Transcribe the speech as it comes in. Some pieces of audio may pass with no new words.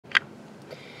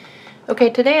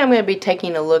Okay, today I'm going to be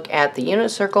taking a look at the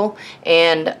unit circle,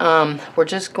 and we're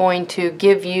just going to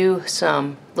give you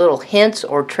some little hints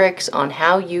or tricks on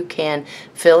how you can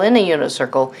fill in a unit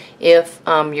circle if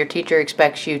your teacher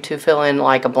expects you to fill in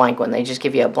like a blank one. They just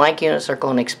give you a blank unit circle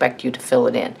and expect you to fill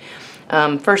it in.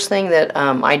 First thing that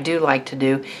I do like to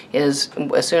do is,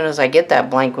 as soon as I get that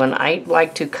blank one, I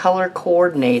like to color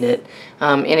coordinate it,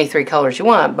 any three colors you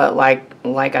want, but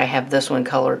like I have this one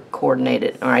color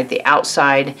coordinated. Alright, the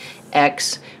outside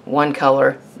X, one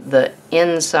color, the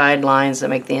inside lines that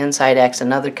make the inside X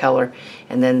another color,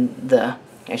 and then the,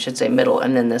 I should say middle,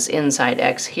 and then this inside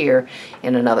X here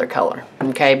in another color.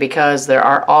 Okay, because there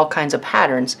are all kinds of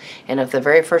patterns, and if the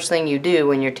very first thing you do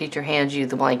when your teacher hands you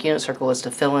the blank unit circle is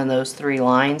to fill in those three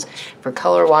lines for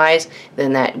color wise,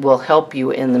 then that will help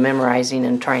you in the memorizing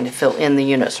and trying to fill in the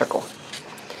unit circle.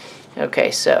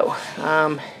 Okay, so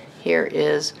here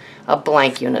is a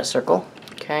blank unit circle.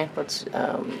 Okay, let's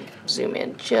zoom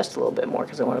in just a little bit more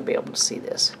because I want to be able to see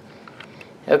this.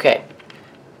 Okay,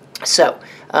 so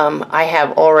I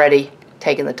have already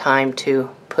taken the time to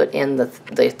put in the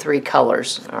three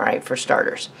colors, all right, for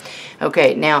starters.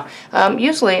 Okay, now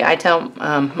usually I tell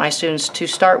my students to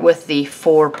start with the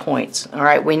 4 points. All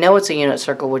right, we know it's a unit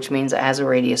circle, which means it has a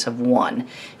radius of 1.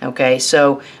 Okay,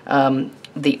 so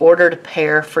the ordered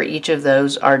pair for each of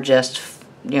those are just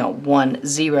 1,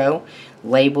 0.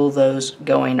 Label those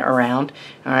going around.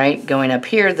 Alright, going up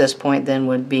here, this point then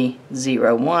would be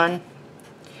 0, 1.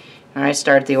 Alright,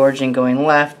 start at the origin going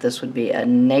left, this would be a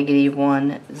negative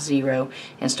 1, 0.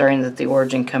 And starting at the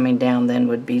origin coming down then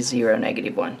would be 0,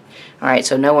 negative 1. Alright,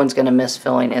 so no one's going to miss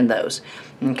filling in those.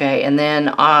 Okay, and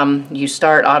then you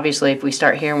start, obviously, if we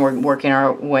start here and we're working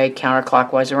our way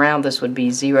counterclockwise around, this would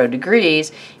be 0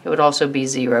 degrees. It would also be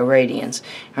 0 radians.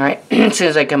 Alright, as soon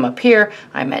as I come up here,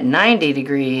 I'm at 90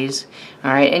 degrees.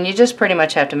 Alright, and you just pretty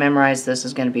much have to memorize this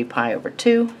is going to be pi over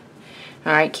 2.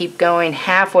 Alright, keep going.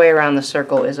 Halfway around the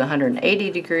circle is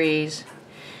 180 degrees,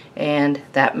 and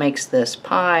that makes this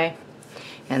pi.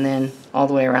 And then all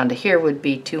the way around to here would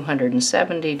be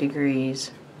 270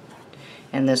 degrees,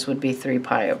 and this would be 3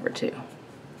 pi over 2.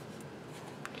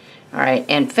 Alright,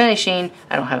 and finishing,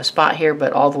 I don't have a spot here,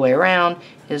 but all the way around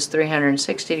is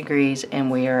 360 degrees,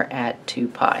 and we are at 2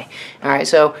 pi. Alright,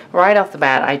 so right off the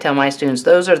bat, I tell my students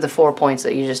those are the 4 points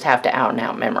that you just have to out and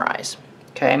out memorize.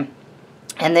 Okay?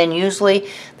 And then usually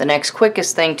the next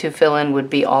quickest thing to fill in would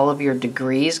be all of your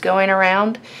degrees going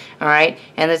around. Alright,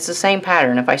 and it's the same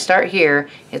pattern. If I start here,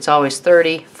 it's always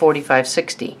 30, 45,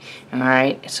 60.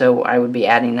 Alright, so I would be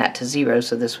adding that to 0,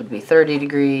 so this would be 30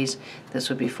 degrees, this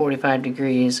would be 45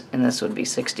 degrees, and this would be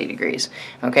 60 degrees.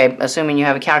 Okay, assuming you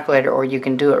have a calculator or you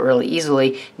can do it really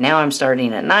easily, now I'm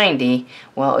starting at 90.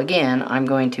 Well, again, I'm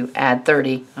going to add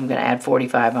 30, I'm going to add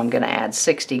 45, I'm going to add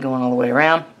 60 going all the way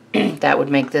around. That would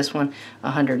make this one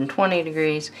 120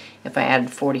 degrees. If I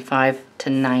added 45 to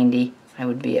 90, I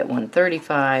would be at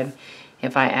 135.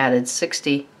 If I added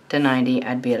 60 to 90,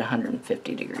 I'd be at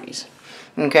 150 degrees.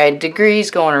 Okay,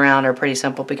 degrees going around are pretty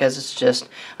simple because it's just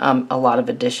a lot of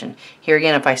addition. Here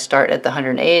again, if I start at the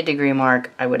 180 degree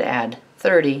mark, I would add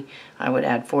 30, I would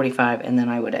add 45, and then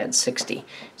I would add 60.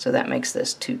 So that makes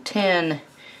this 210,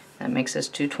 that makes this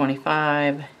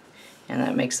 225, and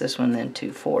that makes this one then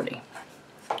 240.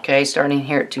 Okay, starting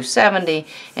here at 270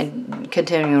 and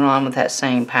continuing on with that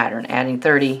same pattern, adding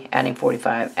 30, adding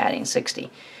 45, adding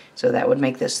 60. So that would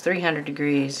make this 300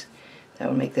 degrees, that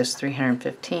would make this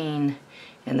 315,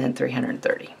 and then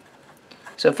 330.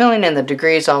 So filling in the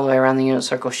degrees all the way around the unit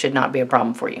circle should not be a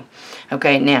problem for you.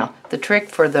 Okay, now the trick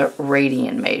for the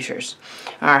radian measures.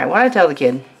 Alright, what I tell the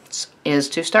kids is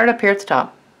to start up here at the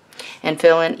top and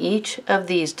fill in each of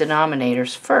these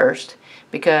denominators first,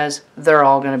 because they're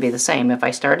all going to be the same. If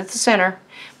I start at the center,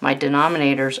 my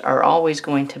denominators are always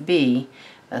going to be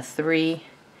a 3,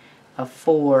 a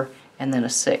 4, and then a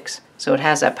 6. So it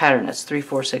has that pattern. It's 3,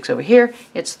 4, 6 over here.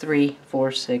 It's 3,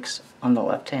 4, 6 on the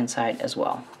left-hand side as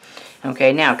well.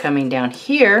 Okay, now coming down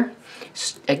here,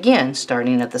 again,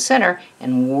 starting at the center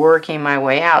and working my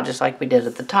way out just like we did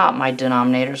at the top, my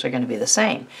denominators are going to be the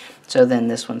same. So then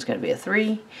this one's going to be a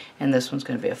 3, and this one's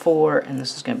going to be a 4, and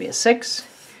this is going to be a 6.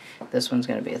 This one's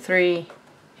going to be a 3,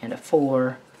 and a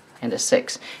 4, and a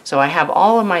 6. So I have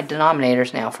all of my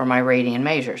denominators now for my radian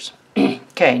measures.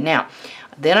 Okay, now,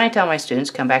 then I tell my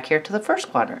students, come back here to the first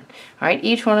quadrant. All right,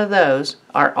 each one of those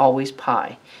are always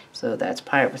pi. So that's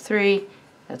pi over 3,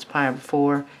 that's pi over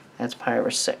 4, that's pi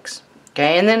over 6.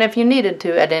 Okay, and then if you needed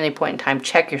to, at any point in time,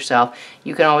 check yourself.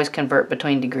 You can always convert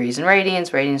between degrees and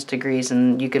radians, radians to degrees,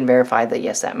 and you can verify that,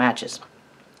 yes, that matches.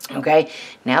 Okay,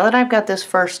 now that I've got this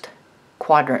first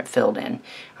quadrant filled in.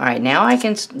 Alright, now I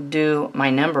can do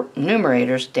my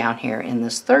numerators down here in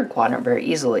this third quadrant very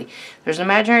easily. There's an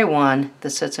imaginary 1 that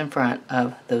sits in front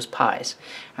of those pi's.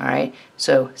 Alright,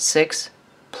 so 6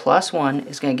 plus 1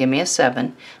 is going to give me a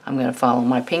 7. I'm going to follow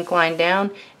my pink line down,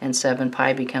 and 7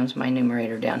 pi becomes my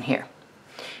numerator down here.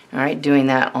 Alright, doing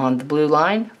that on the blue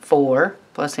line, 4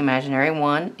 plus the imaginary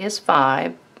 1 is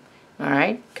 5.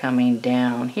 Alright, coming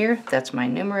down here, that's my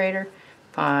numerator,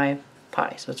 5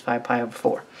 pi, so it's 5 pi over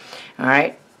 4.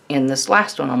 Alright, in this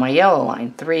last one on my yellow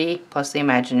line, 3 plus the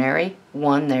imaginary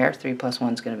 1 there, 3 plus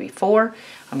 1 is going to be 4.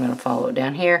 I'm going to follow it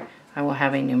down here. I will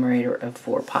have a numerator of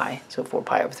 4 pi, so 4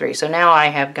 pi over 3. So now I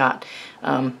have got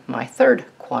my third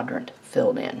quadrant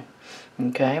filled in.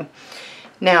 Okay,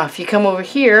 now if you come over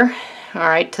here,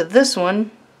 alright, to this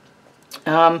one,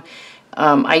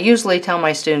 I usually tell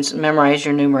my students memorize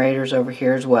your numerators over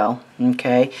here as well.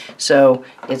 Okay, so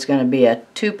it's going to be a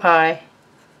 2 pi,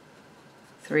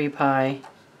 3 pi,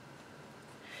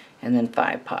 and then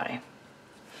 5 pi.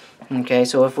 Okay,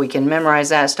 so if we can memorize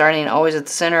that starting always at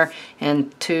the center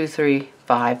and 2, 3,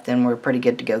 5, then we're pretty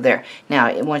good to go there.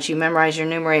 Now, once you memorize your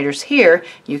numerators here,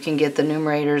 you can get the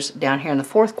numerators down here in the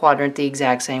fourth quadrant the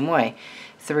exact same way.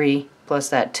 3 plus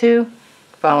that 2,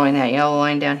 following that yellow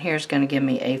line down here is going to give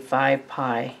me a 5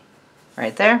 pi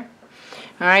right there.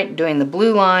 Alright, doing the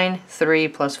blue line, 3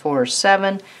 plus 4 is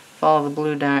 7. Follow the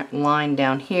blue line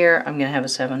down here, I'm going to have a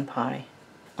 7 pi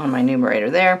on my numerator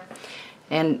there.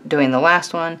 And doing the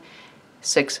last one,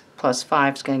 6 plus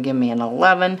 5 is going to give me an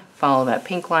 11. Follow that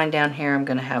pink line down here, I'm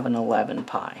going to have an 11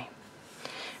 pi.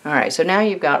 Alright, so now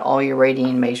you've got all your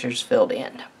radian measures filled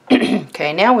in.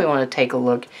 Okay, now we want to take a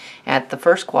look at the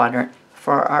first quadrant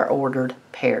for our ordered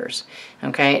pairs.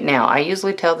 Okay, now I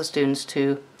usually tell the students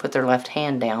to put their left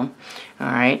hand down,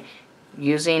 alright,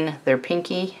 using their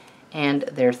pinky and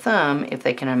their thumb. If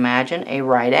they can imagine a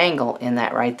right angle in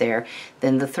that right there,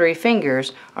 then the 3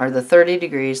 fingers are the 30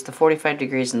 degrees, the 45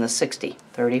 degrees, and the 60.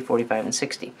 30, 45, and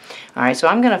 60. Alright, so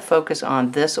I'm going to focus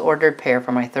on this ordered pair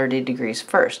for my 30 degrees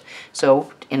first.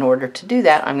 So in order to do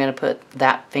that, I'm going to put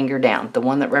that finger down, the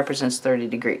one that represents 30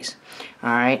 degrees.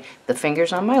 Alright, the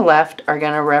fingers on my left are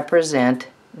going to represent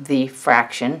the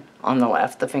fraction on the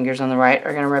left. The fingers on the right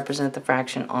are going to represent the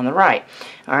fraction on the right.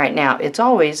 Alright, now it's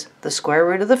always the square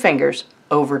root of the fingers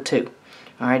over 2.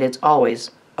 Alright, it's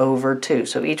always over 2.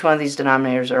 So each one of these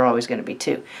denominators are always going to be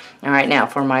 2. Alright, now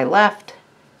for my left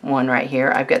one right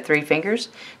here, I've got 3 fingers,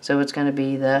 so it's going to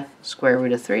be the square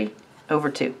root of 3 over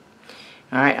 2.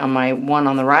 Alright, on my one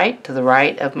on the right, to the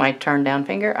right of my turned down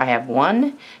finger, I have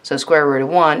 1. So square root of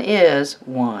 1 is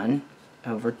 1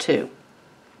 over 2.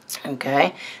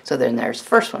 Okay, so then there's the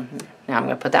first one. Now I'm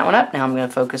going to put that one up. Now I'm going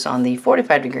to focus on the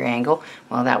 45 degree angle.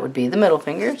 Well, that would be the middle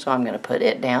finger, so I'm going to put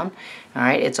it down.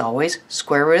 Alright, it's always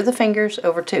square root of the fingers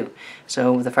over 2.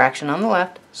 So the fraction on the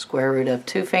left, square root of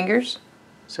 2 fingers,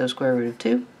 so square root of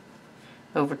 2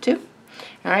 over 2.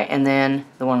 Alright, and then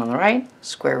the one on the right,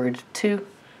 square root of 2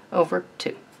 over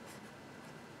 2.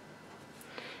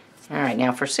 Alright,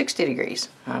 now for 60 degrees,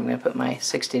 I'm going to put my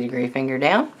 60 degree finger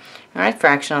down. Alright,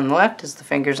 fraction on the left is the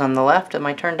fingers on the left of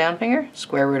my turned down finger.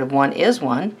 Square root of 1 is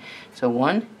 1, so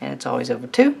 1, and it's always over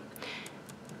 2.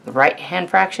 The right hand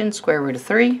fraction, square root of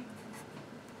 3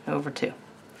 over 2.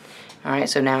 Alright,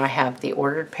 so now I have the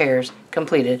ordered pairs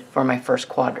completed for my first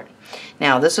quadrant.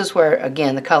 Now this is where,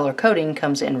 again, the color coding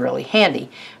comes in really handy.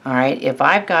 Alright, if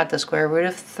I've got the square root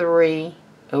of 3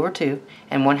 over 2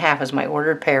 and 1/2 is my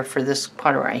ordered pair for this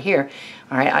quadrant right here,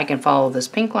 alright, I can follow this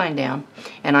pink line down,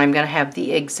 and I'm going to have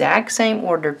the exact same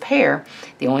ordered pair.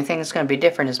 The only thing that's going to be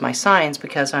different is my signs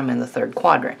because I'm in the third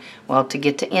quadrant. Well, to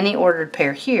get to any ordered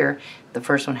pair here, the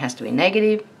first one has to be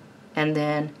negative and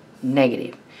then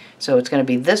negative. So it's going to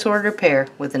be this ordered pair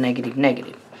with a negative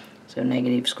negative. So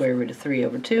negative square root of 3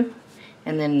 over 2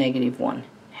 and then negative 1/2.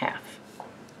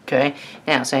 Okay,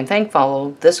 now same thing,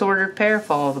 follow this ordered pair,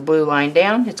 follow the blue line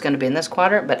down. It's going to be in this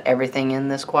quadrant, but everything in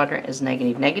this quadrant is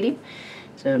negative negative.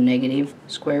 So negative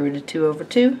square root of 2 over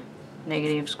 2,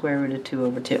 negative square root of 2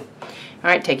 over 2.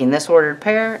 Alright, taking this ordered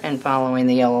pair and following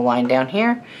the yellow line down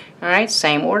here. Alright,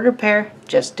 same ordered pair,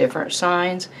 just different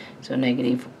signs. So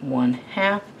negative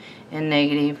 1/2 and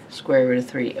negative square root of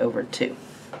 3 over 2.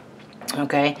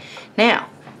 Okay, now,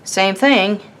 same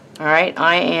thing. Alright,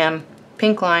 I am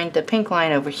pink line to pink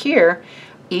line over here.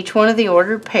 Each one of the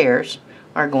ordered pairs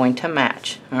are going to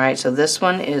match. Alright, so this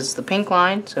one is the pink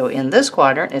line. So in this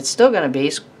quadrant, it's still going to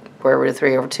be square root of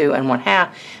 3 over 2 and 1/2.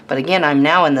 But again, I'm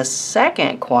now in the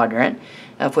second quadrant,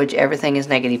 of which everything is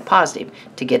negative positive.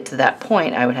 To get to that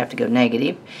point, I would have to go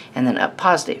negative and then up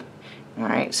positive.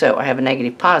 Alright, so I have a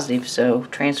negative positive, so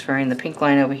transferring the pink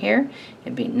line over here,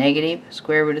 it'd be negative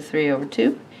square root of 3 over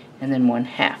 2, and then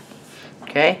 1/2.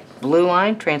 Okay, blue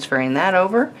line, transferring that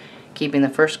over, keeping the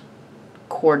first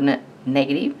coordinate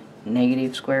negative,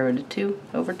 negative square root of 2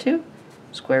 over 2,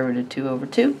 square root of 2 over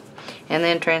 2, and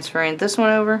then transferring this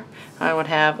one over, I would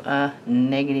have a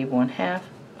negative 1/2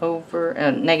 over,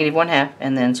 negative 1/2,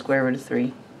 and then square root of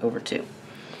 3 over 2.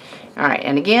 Alright,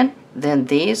 and again, then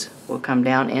these will come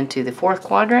down into the fourth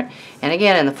quadrant, and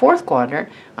again in the fourth quadrant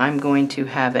I'm going to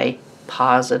have a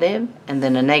positive and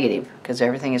then a negative, because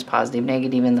everything is positive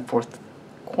negative in the fourth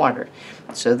quadrant.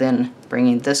 So then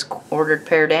bringing this ordered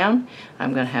pair down,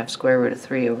 I'm going to have square root of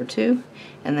 3 over 2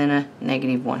 and then a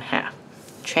negative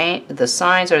 1/2. The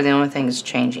signs are the only thing that's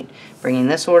changing. Bringing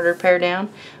this ordered pair down,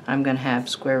 I'm going to have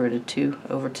square root of 2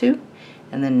 over 2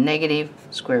 and then negative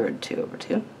square root of 2 over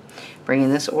 2.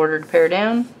 Bringing this ordered pair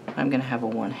down, I'm going to have a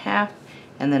 1/2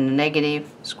 and then a negative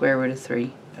square root of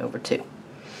 3 over 2.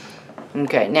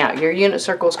 Okay, now your unit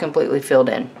circle is completely filled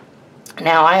in.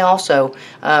 Now I also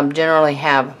generally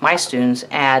have my students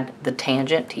add the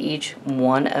tangent to each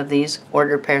one of these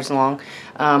ordered pairs along,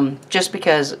 just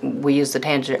because we use the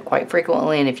tangent quite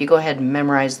frequently, and if you go ahead and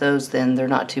memorize those, then they're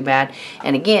not too bad.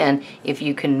 And again, if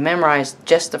you can memorize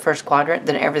just the first quadrant,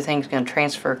 then everything's going to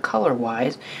transfer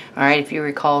color-wise. Alright, if you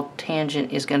recall,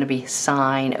 tangent is going to be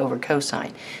sine over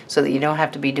cosine, so that you don't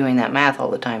have to be doing that math all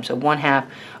the time. So 1/2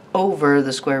 over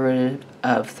the square root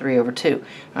of 3 over 2.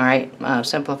 Alright,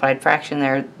 simplified fraction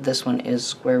there, this one is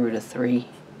square root of 3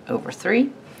 over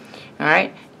 3.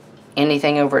 Alright,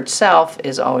 anything over itself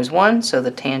is always 1, so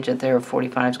the tangent there of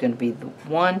 45 is going to be the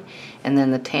 1, and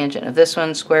then the tangent of this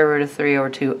one, square root of 3 over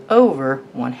 2 over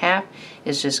 1/2,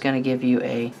 is just going to give you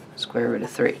a square root of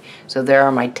 3. So there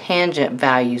are my tangent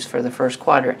values for the first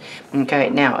quadrant. Okay,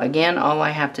 now again, all I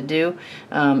have to do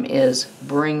is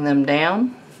bring them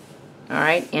down,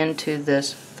 alright, into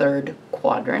this third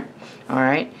quadrant.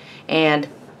 Alright, and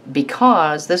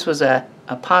because this was a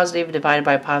positive divided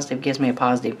by a positive gives me a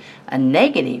positive, a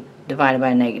negative divided by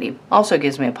a negative also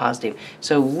gives me a positive.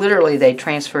 So literally they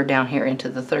transfer down here into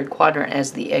the third quadrant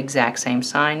as the exact same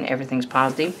sign. Everything's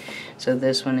positive. So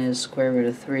this one is square root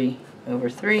of 3 over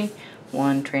 3.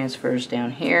 1 transfers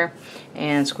down here,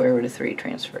 and square root of 3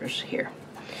 transfers here.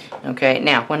 Okay,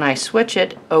 now when I switch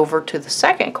it over to the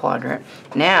second quadrant,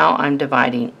 now I'm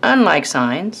dividing unlike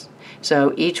signs,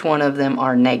 so each one of them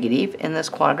are negative in this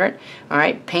quadrant.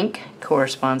 Alright, pink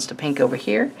corresponds to pink over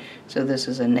here, so this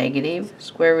is a negative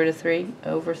square root of 3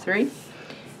 over 3.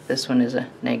 This one is a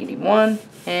negative 1,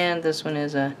 and this one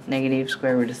is a negative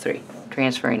square root of 3.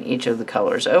 Transferring each of the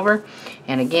colors over.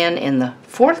 And again, in the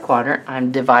fourth quadrant, I'm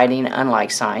dividing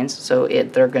unlike signs, so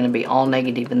they're going to be all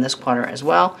negative in this quadrant as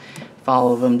well.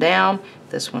 Follow them down.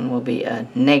 This one will be a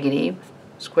negative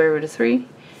square root of 3.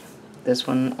 This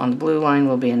one on the blue line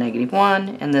will be a negative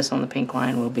 1, and this on the pink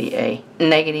line will be a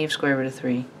negative square root of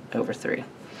 3 over 3.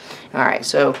 Alright,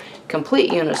 so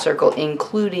complete unit circle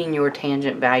including your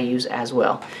tangent values as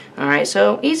well. Alright,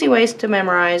 so easy ways to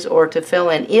memorize or to fill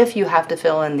in if you have to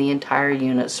fill in the entire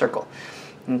unit circle.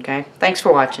 Okay, thanks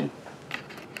for watching.